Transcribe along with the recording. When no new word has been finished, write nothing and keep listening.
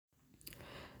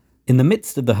In the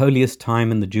midst of the holiest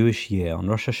time in the Jewish year, on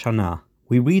Rosh Hashanah,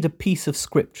 we read a piece of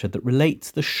scripture that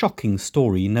relates the shocking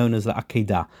story known as the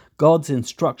Akedah, God's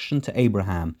instruction to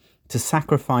Abraham to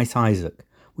sacrifice Isaac,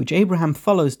 which Abraham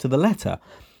follows to the letter,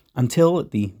 until at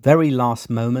the very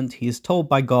last moment he is told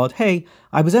by God, "Hey,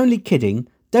 I was only kidding,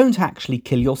 don't actually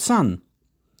kill your son."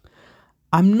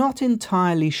 I'm not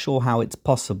entirely sure how it's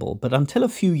possible, but until a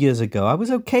few years ago I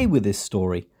was okay with this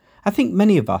story. I think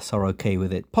many of us are okay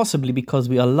with it, possibly because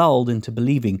we are lulled into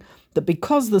believing that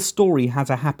because the story has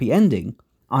a happy ending,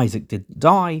 Isaac didn't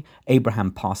die, Abraham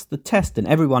passed the test, and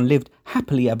everyone lived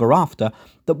happily ever after,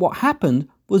 that what happened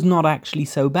was not actually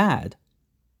so bad.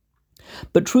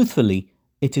 But truthfully,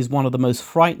 it is one of the most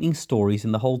frightening stories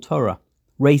in the whole Torah,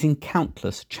 raising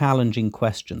countless challenging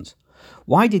questions.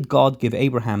 Why did God give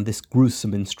Abraham this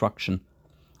gruesome instruction?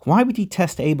 Why would he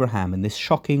test Abraham in this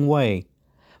shocking way?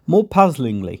 More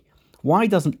puzzlingly, why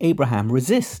doesn't Abraham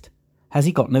resist? Has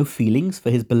he got no feelings for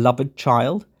his beloved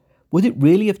child? Would it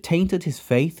really have tainted his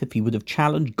faith if he would have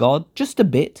challenged God just a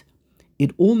bit?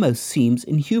 It almost seems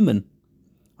inhuman.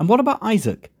 And what about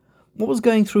Isaac? What was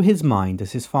going through his mind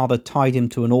as his father tied him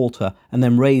to an altar and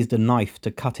then raised a knife to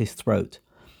cut his throat?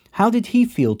 How did he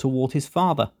feel toward his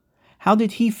father? How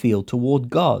did he feel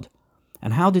toward God?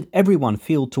 And how did everyone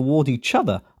feel toward each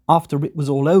other after it was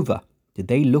all over? Did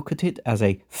they look at it as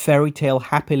a fairy tale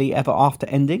happily ever after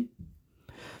ending?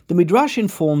 The Midrash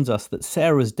informs us that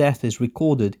Sarah's death is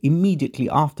recorded immediately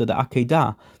after the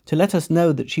Akedah to let us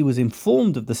know that she was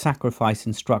informed of the sacrifice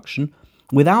instruction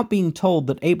without being told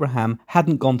that Abraham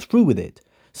hadn't gone through with it,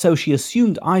 so she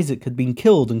assumed Isaac had been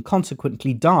killed and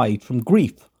consequently died from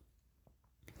grief.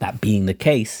 That being the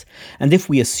case, and if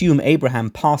we assume Abraham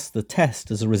passed the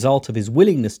test as a result of his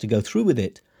willingness to go through with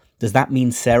it, does that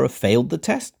mean Sarah failed the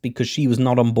test because she was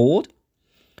not on board?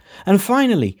 And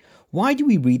finally, why do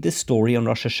we read this story on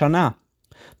Rosh Hashanah?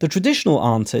 The traditional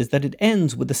answer is that it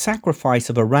ends with the sacrifice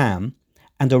of a ram,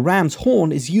 and a ram's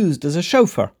horn is used as a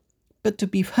shofar. But to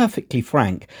be perfectly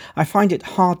frank, I find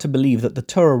it hard to believe that the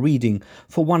Torah reading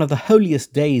for one of the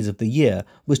holiest days of the year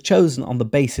was chosen on the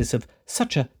basis of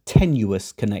such a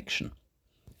tenuous connection.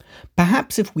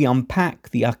 Perhaps if we unpack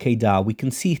the Akedah, we can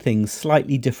see things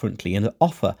slightly differently and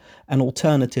offer an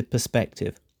alternative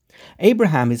perspective.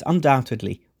 Abraham is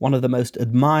undoubtedly one of the most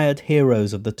admired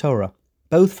heroes of the Torah,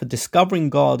 both for discovering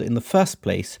God in the first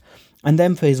place and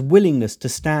then for his willingness to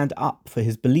stand up for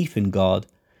his belief in God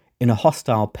in a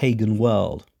hostile pagan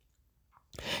world.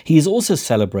 He is also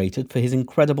celebrated for his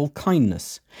incredible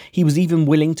kindness. He was even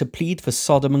willing to plead for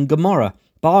Sodom and Gomorrah,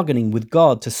 bargaining with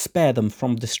God to spare them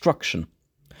from destruction.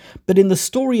 But in the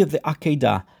story of the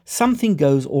Akedah, something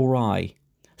goes awry.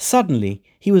 Suddenly,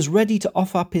 he was ready to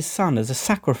offer up his son as a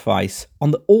sacrifice on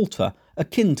the altar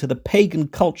akin to the pagan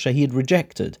culture he had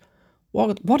rejected.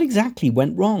 What exactly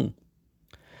went wrong?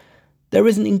 There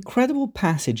is an incredible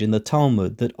passage in the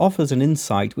Talmud that offers an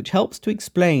insight which helps to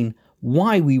explain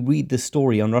why we read this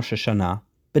story on Rosh Hashanah,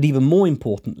 but even more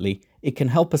importantly, it can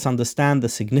help us understand the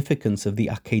significance of the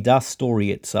Akedah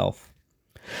story itself.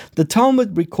 The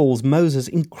Talmud recalls Moses'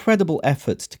 incredible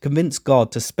efforts to convince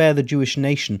God to spare the Jewish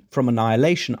nation from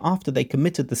annihilation after they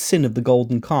committed the sin of the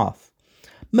golden calf.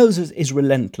 Moses is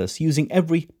relentless, using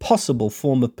every possible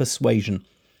form of persuasion.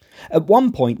 At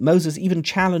one point, Moses even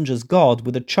challenges God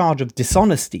with a charge of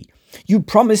dishonesty. "You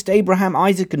promised Abraham,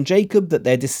 Isaac, and Jacob that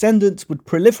their descendants would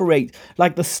proliferate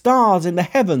like the stars in the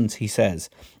heavens," he says,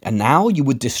 "and now you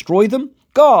would destroy them?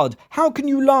 God, how can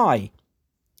you lie?"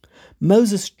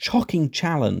 Moses' shocking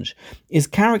challenge is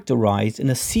characterized in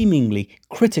a seemingly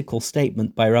critical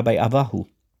statement by Rabbi Avahu.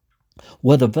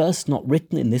 Were the verse not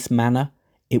written in this manner,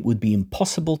 it would be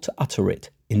impossible to utter it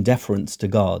in deference to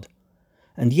God.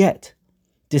 And yet,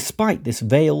 despite this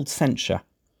veiled censure,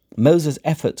 Moses'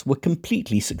 efforts were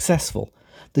completely successful.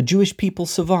 The Jewish people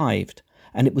survived,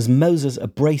 and it was Moses'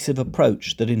 abrasive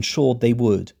approach that ensured they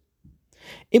would.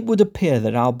 It would appear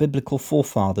that our biblical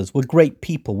forefathers were great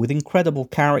people with incredible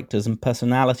characters and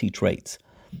personality traits,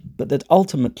 but that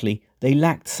ultimately they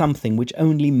lacked something which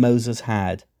only Moses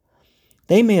had.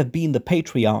 They may have been the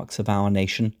patriarchs of our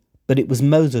nation, but it was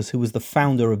Moses who was the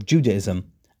founder of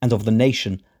Judaism and of the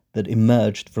nation that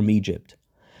emerged from Egypt.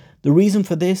 The reason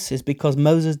for this is because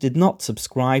Moses did not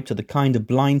subscribe to the kind of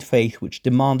blind faith which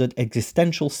demanded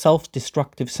existential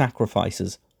self-destructive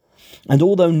sacrifices. And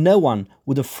although no one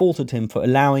would have faulted him for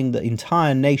allowing the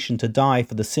entire nation to die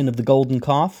for the sin of the golden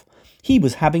calf, he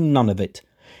was having none of it.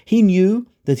 He knew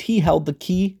that he held the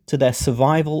key to their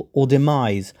survival or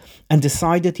demise, and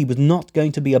decided he was not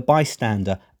going to be a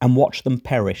bystander and watch them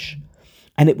perish.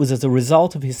 And it was as a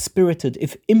result of his spirited,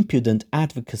 if impudent,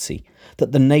 advocacy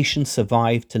that the nation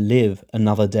survived to live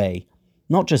another day.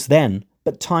 not just then,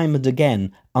 but time and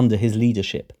again under his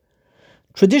leadership.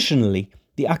 Traditionally,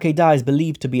 the Akedah is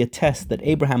believed to be a test that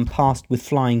Abraham passed with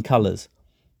flying colours.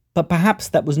 But perhaps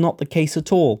that was not the case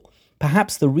at all.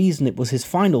 Perhaps the reason it was his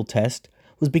final test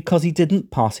was because he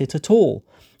didn't pass it at all,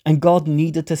 and God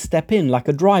needed to step in like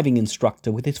a driving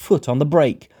instructor with his foot on the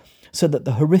brake, so that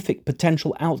the horrific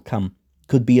potential outcome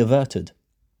could be averted.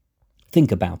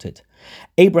 Think about it.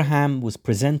 Abraham was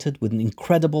presented with an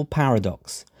incredible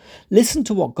paradox. Listen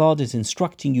to what God is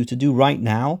instructing you to do right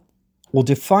now, or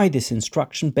defy this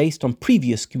instruction based on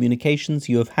previous communications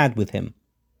you have had with him.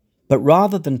 But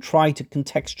rather than try to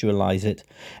contextualize it,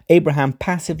 Abraham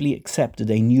passively accepted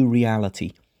a new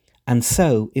reality. And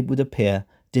so, it would appear,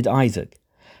 did Isaac.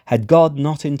 Had God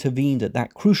not intervened at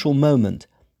that crucial moment,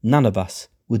 none of us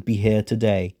would be here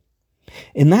today.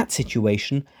 In that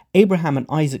situation, Abraham and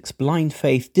Isaac's blind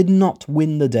faith did not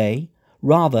win the day,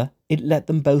 rather it let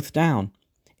them both down.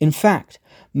 In fact,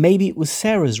 maybe it was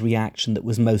Sarah's reaction that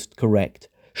was most correct,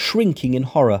 shrinking in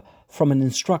horror from an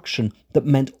instruction that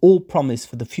meant all promise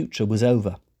for the future was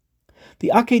over.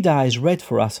 The Akedah is read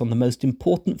for us on the most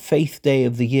important faith day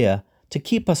of the year to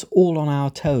keep us all on our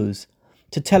toes,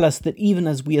 to tell us that even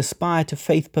as we aspire to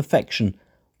faith perfection,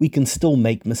 we can still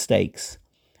make mistakes.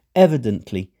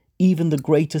 Evidently, even the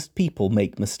greatest people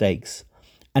make mistakes.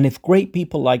 And if great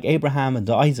people like Abraham and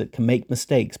Isaac can make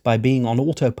mistakes by being on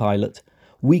autopilot,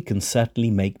 we can certainly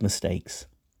make mistakes.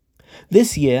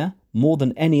 This year, more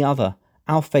than any other,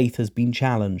 our faith has been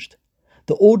challenged.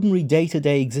 The ordinary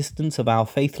day-to-day existence of our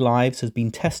faith lives has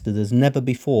been tested as never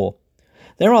before.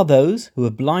 There are those who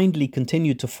have blindly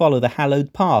continued to follow the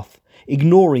hallowed path,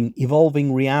 ignoring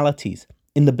evolving realities,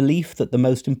 in the belief that the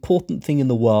most important thing in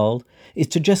the world is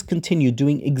to just continue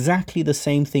doing exactly the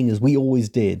same thing as we always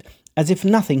did, as if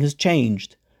nothing has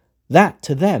changed. That,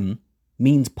 to them,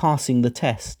 means passing the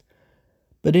test.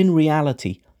 But in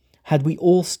reality, had we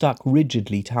all stuck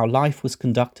rigidly to how life was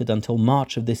conducted until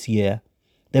March of this year,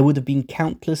 there would have been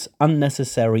countless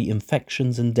unnecessary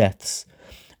infections and deaths,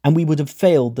 and we would have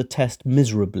failed the test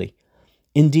miserably.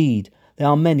 Indeed, there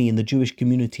are many in the Jewish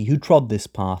community who trod this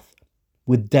path,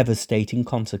 with devastating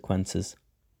consequences.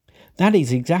 That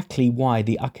is exactly why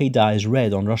the Akedah is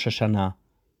read on Rosh Hashanah,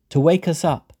 to wake us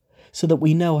up, so that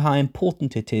we know how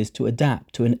important it is to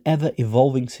adapt to an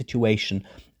ever-evolving situation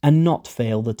and not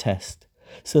fail the test,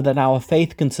 so that our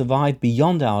faith can survive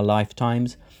beyond our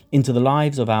lifetimes into the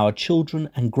lives of our children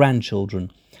and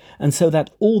grandchildren, and so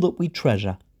that all that we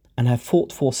treasure and have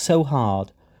fought for so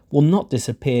hard will not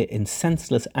disappear in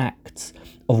senseless acts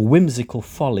of whimsical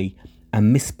folly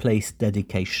and misplaced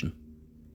dedication.